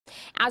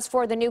As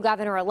for the new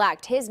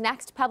governor-elect, his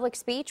next public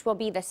speech will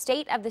be the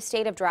State of the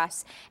State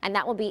address, and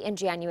that will be in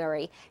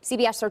January.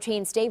 CBS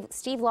 13's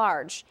Steve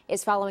Large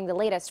is following the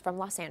latest from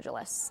Los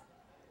Angeles.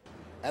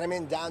 And I'm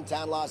in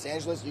downtown Los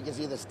Angeles. You can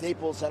see the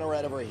Staples Center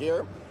right over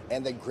here,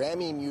 and the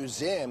Grammy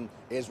Museum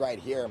is right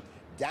here.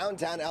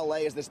 Downtown LA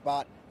is the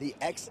spot the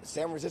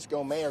ex-San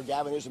Francisco mayor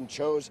Gavin Newsom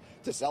chose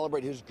to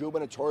celebrate his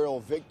gubernatorial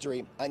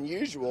victory.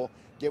 Unusual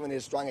given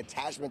his strong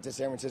attachment to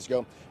San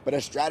Francisco, but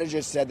a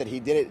strategist said that he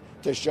did it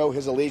to show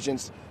his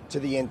allegiance to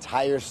the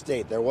entire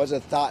state. There was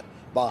a thought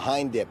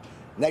behind it.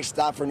 Next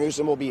stop for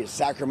Newsom will be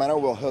Sacramento,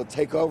 where he'll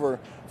take over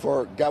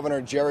for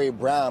Governor Jerry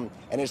Brown,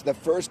 and it's the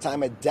first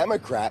time a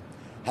Democrat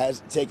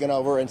has taken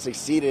over and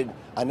succeeded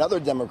another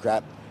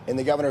Democrat in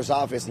the governor's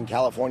office in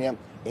California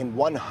in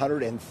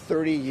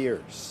 130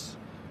 years.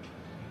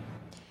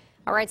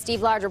 All right,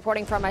 Steve Large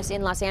reporting from us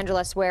in Los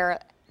Angeles, where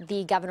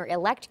the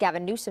governor-elect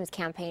Gavin Newsom's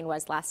campaign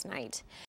was last night.